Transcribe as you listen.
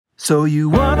So you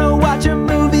wanna watch a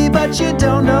movie, but you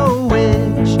don't know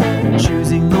which.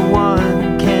 Choosing the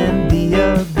one can be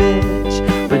a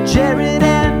bitch. But Jared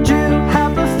and Drew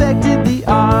have perfected the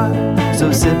art.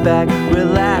 So sit back,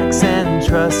 relax, and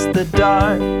trust the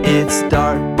dart. It's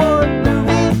Dartboard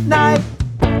Movie Night.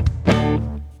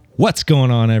 What's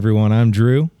going on, everyone? I'm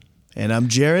Drew. And I'm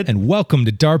Jared. And welcome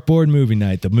to Dartboard Movie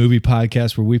Night, the movie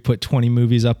podcast where we put 20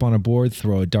 movies up on a board,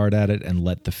 throw a dart at it, and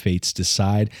let the fates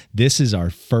decide. This is our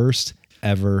first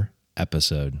ever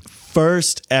episode.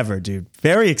 First ever, dude.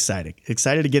 Very exciting.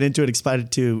 Excited to get into it.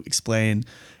 Excited to explain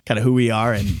kind of who we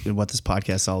are and what this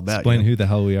podcast is all about. Explain who the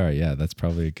hell we are. Yeah, that's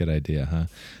probably a good idea,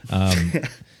 huh?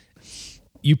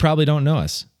 You probably don't know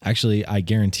us. Actually, I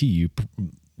guarantee you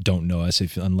don't know us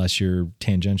unless you're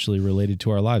tangentially related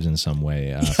to our lives in some way.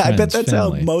 Friends, I bet that's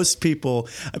family. how most people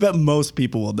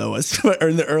will know us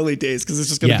in the early days, because it's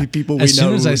just going to be people we know. As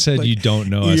soon as I said like, you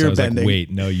don't know us, I was bending. like, wait,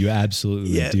 no, you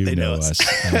absolutely do know us.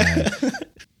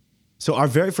 So our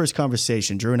very first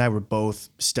conversation, Drew and I were both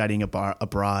studying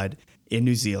abroad in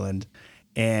New Zealand,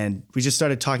 and we just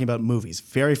started talking about movies.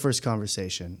 Very first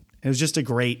conversation. It was just a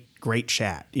great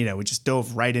chat. You know, we just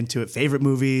dove right into it. Favorite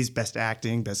movies, best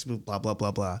acting, best blah, blah,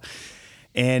 blah, blah.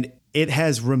 And it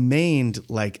has remained,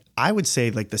 like, I would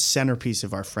say, like the centerpiece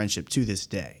of our friendship to this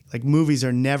day. Like, movies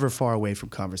are never far away from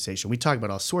conversation. We talk about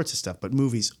all sorts of stuff, but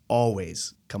movies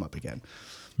always come up again.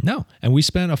 No, and we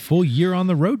spent a full year on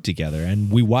the road together, and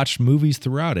we watched movies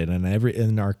throughout it. And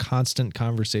in our constant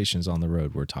conversations on the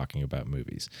road, we're talking about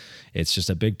movies. It's just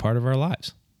a big part of our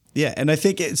lives. Yeah, and I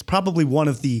think it's probably one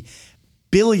of the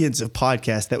billions of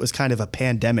podcasts that was kind of a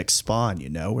pandemic spawn, you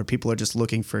know, where people are just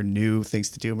looking for new things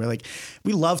to do. And we're like,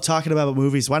 we love talking about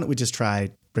movies. Why don't we just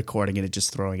try recording it and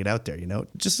just throwing it out there, you know?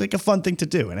 Just like a fun thing to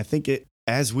do. And I think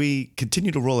as we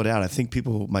continue to roll it out, I think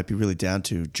people might be really down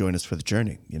to join us for the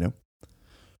journey, you know?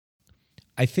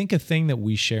 I think a thing that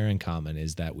we share in common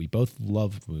is that we both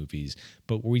love movies,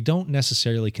 but we don't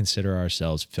necessarily consider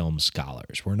ourselves film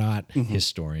scholars. We're not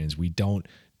historians. We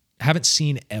haven't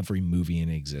seen every movie in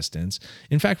existence.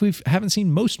 In fact, we haven't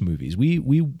seen most movies.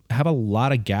 We have a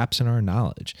lot of gaps in our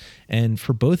knowledge. And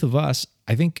for both of us,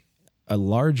 I think a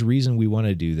large reason we want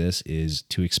to do this is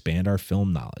to expand our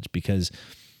film knowledge, because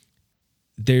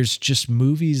there's just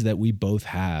movies that we both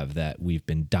have that we've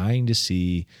been dying to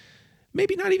see.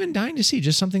 Maybe not even dying to see,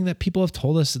 just something that people have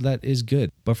told us that is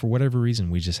good. But for whatever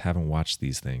reason, we just haven't watched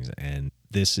these things. And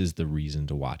this is the reason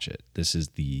to watch it. This is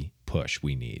the push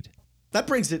we need. That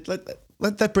brings it.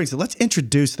 Let's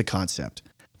introduce the concept.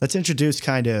 Let's introduce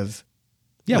kind of.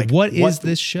 Yeah. Like, what is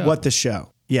this show? What the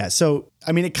show. Yeah. So,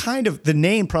 I mean, the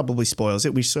name probably spoils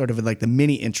it. We sort of, like the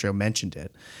mini intro mentioned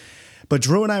it. But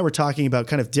Drew and I were talking about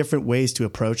kind of different ways to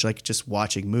approach like just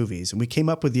watching movies. And we came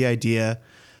up with the idea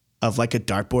of like a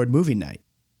dartboard movie night.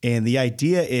 And the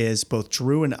idea is both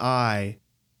Drew and I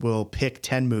will pick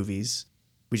 10 movies.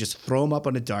 We just throw them up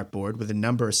on a dartboard with a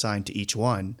number assigned to each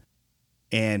one,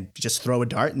 and just throw a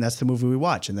dart, and that's the movie we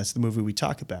watch, and that's the movie we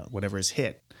talk about, whatever is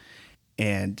hit.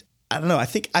 And I don't know, I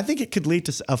think it could lead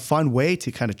to a fun way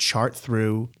to kind of chart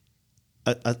through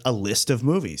a list of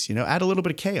movies, you know, add a little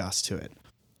bit of chaos to it.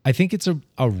 I think it's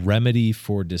a remedy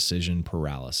for decision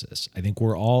paralysis. I think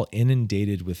we're all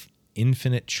inundated with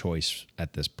infinite choice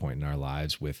at this point in our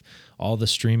lives, with all the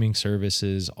streaming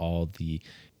services, all the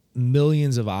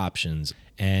millions of options.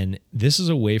 And this is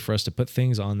a way for us to put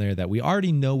things on there that we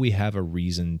already know we have a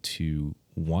reason to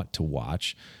want to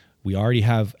watch. We already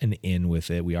have an in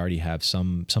with it. We already have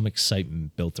some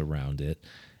excitement built around it.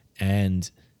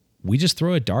 And we just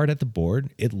throw a dart at the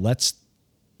board. It lets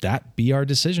that be our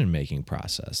decision-making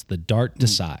process. The dart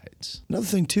decides. Another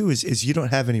thing too is you don't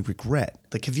have any regret.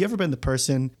 Like, have you ever been the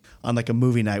person on like a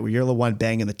movie night where you're the one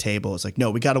banging the table? It's like, no,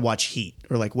 we got to watch Heat,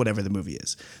 or like whatever the movie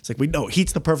is. It's like,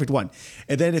 Heat's the perfect one.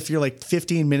 And then if you're like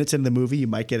 15 minutes into the movie, you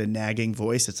might get a nagging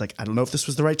voice. It's like, I don't know if this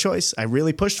was the right choice. I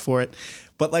really pushed for it.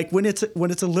 But like when it's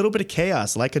a little bit of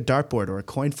chaos, like a dartboard or a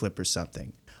coin flip or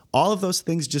something, all of those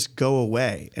things just go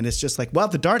away. And it's just like, well,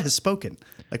 the dart has spoken.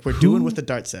 Like, we're doing what the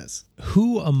dart says.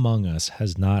 Who among us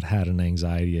has not had an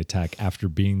anxiety attack after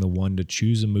being the one to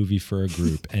choose a movie for a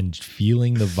group and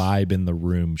feeling the vibe in the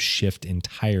room shift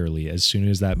entirely as soon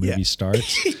as that movie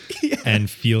starts and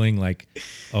feeling like,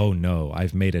 oh no,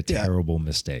 I've made a terrible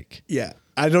mistake. Yeah.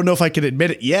 I don't know if I can admit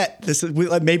it yet.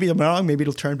 Maybe I'm wrong. Maybe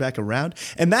it'll turn back around.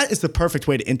 And that is the perfect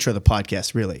way to intro the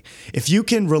podcast, really. If you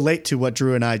can relate to what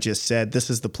Drew and I just said, this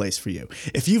is the place for you.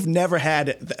 If you've never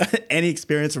had any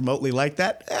experience remotely like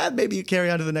that, maybe you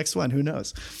carry on to the next one. Who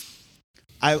knows?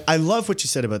 I love what you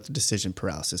said about the decision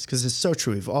paralysis, because it's so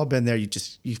true. We've all been there. You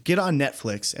get on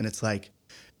Netflix and it's like,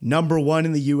 #1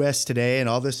 in the US today and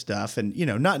all this stuff. And,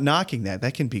 not knocking that.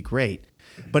 That can be great.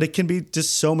 But it can be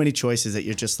just so many choices that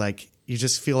you're just like, you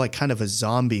just feel like kind of a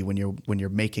zombie when you're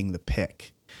making the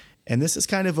pick. And this is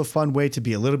kind of a fun way to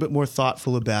be a little bit more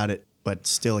thoughtful about it, but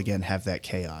still, again, have that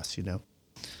chaos,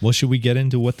 Well, should we get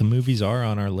into what the movies are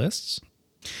on our lists?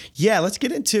 Yeah, let's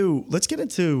get into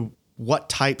what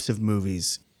types of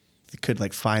movies could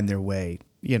like find their way,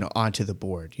 onto the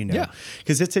board, Yeah.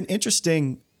 Because it's an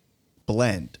interesting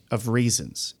blend of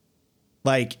reasons.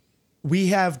 Like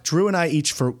Drew and I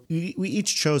we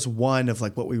each chose one of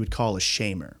like what we would call a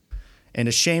shamer. And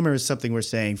a shamer is something we're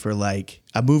saying for like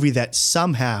a movie that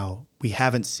somehow we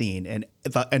haven't seen and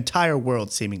the entire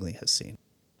world seemingly has seen.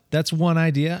 That's one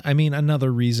idea. I mean,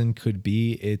 another reason could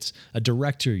be it's a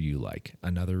director you like.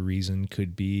 Another reason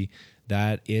could be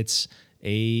that it's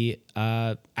a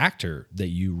actor that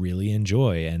you really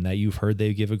enjoy and that you've heard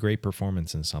they give a great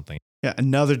performance in something. Yeah,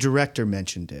 another director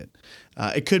mentioned it.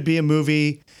 It could be a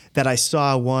movie that I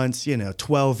saw once,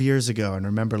 12 years ago and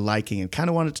remember liking and kind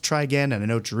of wanted to try again. And I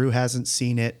know Drew hasn't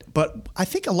seen it. But I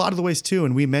think a lot of the ways too,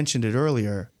 and we mentioned it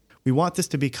earlier, we want this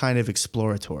to be kind of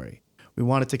exploratory. We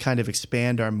want it to kind of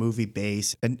expand our movie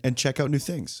base and check out new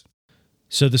things.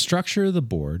 So the structure of the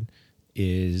board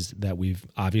is that we've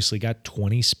obviously got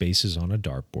 20 spaces on a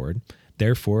dartboard.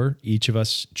 Therefore, each of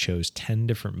us chose 10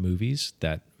 different movies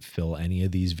that fill any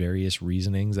of these various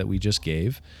reasonings that we just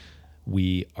gave.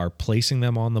 We are placing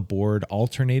them on the board,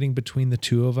 alternating between the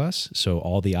two of us. So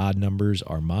all the odd numbers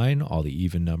are mine, all the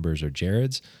even numbers are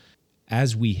Jared's.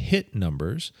 As we hit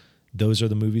numbers, those are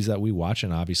the movies that we watch,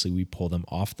 and obviously we pull them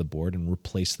off the board and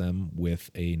replace them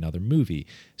with another movie.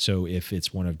 So if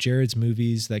it's one of Jared's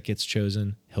movies that gets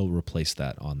chosen, he'll replace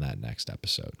that on that next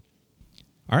episode.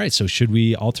 All right, so should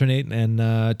we alternate and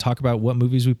talk about what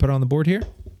movies we put on the board here?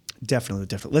 Definitely.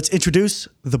 Let's introduce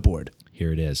the board.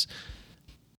 Here it is.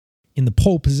 In the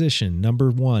pole position,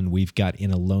 #1, we've got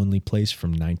In a Lonely Place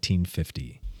from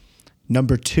 1950.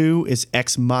 #2 is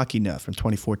Ex Machina from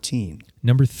 2014.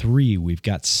 #3, we've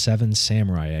got Seven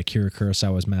Samurai, Akira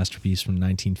Kurosawa's masterpiece from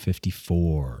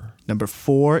 1954.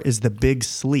 #4 is The Big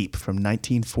Sleep from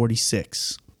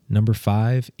 1946.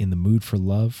 #5, In the Mood for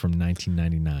Love from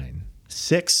 1999.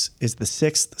 6 is The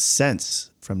Sixth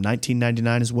Sense from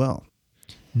 1999 as well.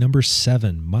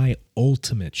 #7, my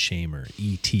ultimate shamer,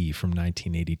 E.T. from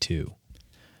 1982.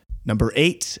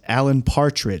 #8, Alan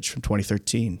Partridge from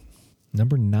 2013.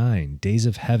 #9, Days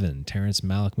of Heaven, Terrence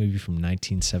Malick movie from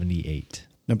 1978.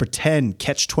 #10,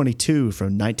 Catch-22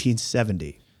 from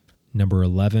 1970.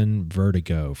 #11,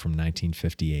 Vertigo from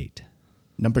 1958.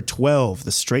 #12,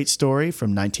 The Straight Story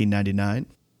from 1999.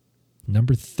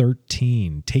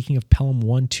 #13, Taking of Pelham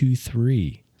 1, 2,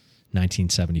 3,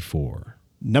 1974.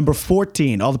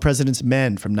 #14, All the President's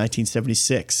Men from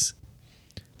 1976.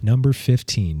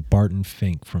 #15, Barton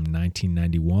Fink from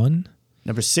 1991.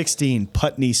 #16,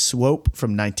 Putney Swope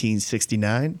from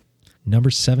 1969.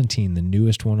 #17, the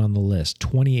newest one on the list,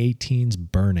 2018's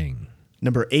Burning.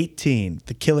 #18,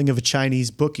 The Killing of a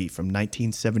Chinese Bookie from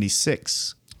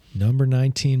 1976.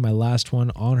 #19, my last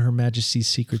one, On Her Majesty's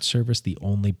Secret Service, the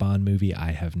only Bond movie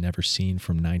I have never seen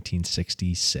from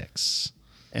 1966.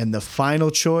 And the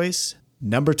final choice,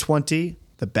 #20,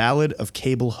 The Ballad of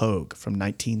Cable Hogue from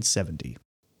 1970.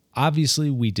 Obviously,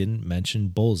 we didn't mention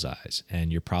Bullseyes, and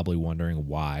you're probably wondering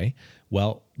why.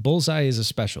 Well, Bullseye is a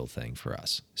special thing for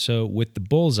us. So with the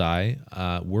Bullseye,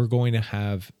 we're going to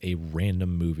have a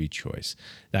random movie choice.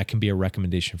 That can be a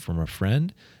recommendation from a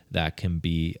friend. That can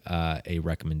be a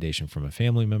recommendation from a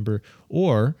family member,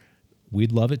 or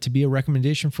we'd love it to be a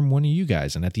recommendation from one of you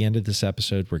guys. And at the end of this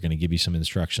episode, we're going to give you some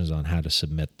instructions on how to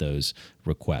submit those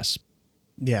requests.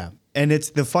 Yeah. And it's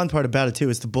the fun part about it, too,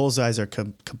 is the bullseyes are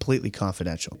completely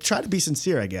confidential. Try to be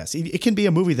sincere, I guess. It can be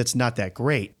a movie that's not that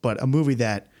great, but a movie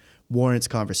that warrants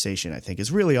conversation, I think,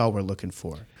 is really all we're looking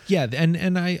for. Yeah,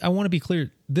 and I want to be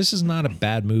clear. This is not a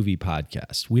bad movie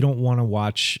podcast. We don't want to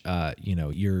watch,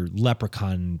 your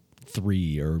Leprechaun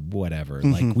 3 or whatever.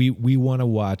 Mm-hmm. Like we want to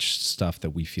watch stuff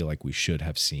that we feel like we should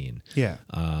have seen. Yeah.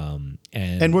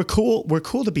 And we're cool. We're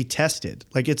cool to be tested.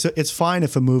 Like it's fine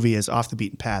if a movie is off the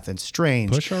beaten path and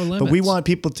strange. Push our limits. But we want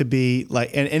people to be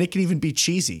like, and it can even be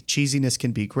cheesy. Cheesiness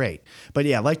can be great. But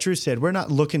yeah, like Drew said, we're not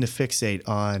looking to fixate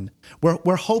on.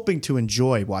 We're hoping to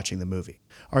enjoy watching the movie.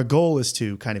 Our goal is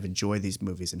to kind of enjoy these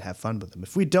movies and have fun with them.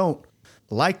 If we don't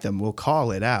like them, we'll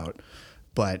call it out.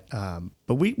 But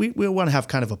we want to have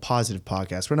kind of a positive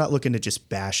podcast. We're not looking to just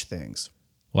bash things.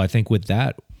 Well, I think with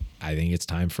that, I think it's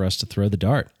time for us to throw the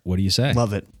dart. What do you say?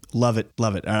 Love it. Love it.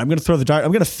 Love it. All right, I'm going to throw the dart.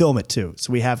 I'm going to film it too.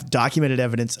 So we have documented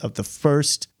evidence of the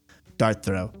first dart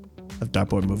throw of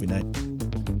Dartboard Movie Night.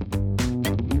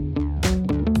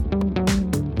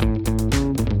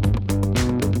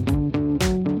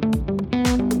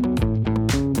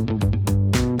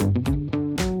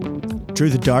 Drew,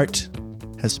 the dart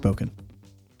has spoken.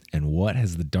 And what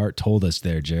has the dart told us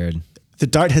there, Jared? The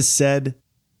dart has said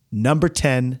number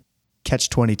 10,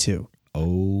 Catch-22.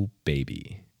 Oh,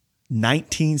 baby.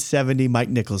 1970 Mike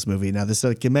Nichols movie. Now, this,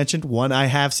 like you mentioned, one I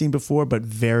have seen before, but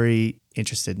very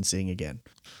interested in seeing again.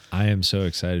 I am so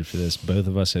excited for this. Both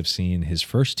of us have seen his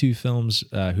first two films,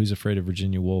 Who's Afraid of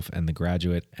Virginia Woolf and The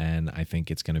Graduate, and I think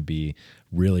it's going to be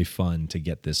really fun to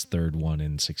get this third one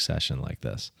in succession like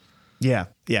this. Yeah.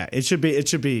 It should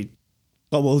be.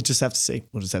 Well, we'll just have to see.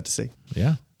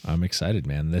 Yeah, I'm excited,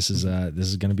 man. This is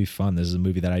going to be fun. This is a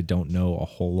movie that I don't know a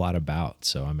whole lot about,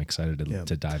 so I'm excited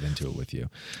to dive into it with you.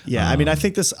 Yeah, I mean, I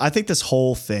think this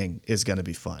whole thing is going to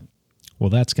be fun. Well,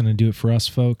 that's going to do it for us,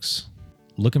 folks.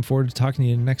 Looking forward to talking to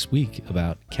you next week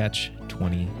about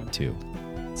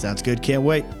Catch-22. Sounds good. Can't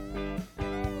wait.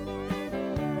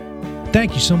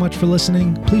 Thank you so much for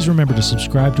listening. Please remember to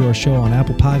subscribe to our show on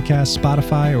Apple Podcasts,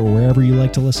 Spotify, or wherever you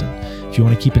like to listen. If you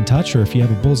want to keep in touch or if you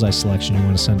have a Bullseye selection you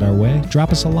want to send our way,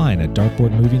 drop us a line at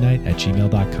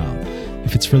dartboardmovienight@gmail.com.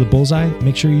 If it's for the Bullseye,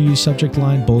 make sure you use subject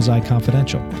line Bullseye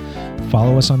Confidential.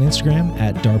 Follow us on Instagram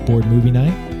at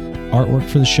dartboardmovienight. Artwork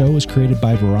for the show is created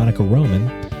by Veronica Roman,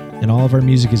 and all of our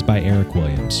music is by Eric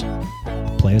Williams.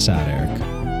 Play us out, Eric.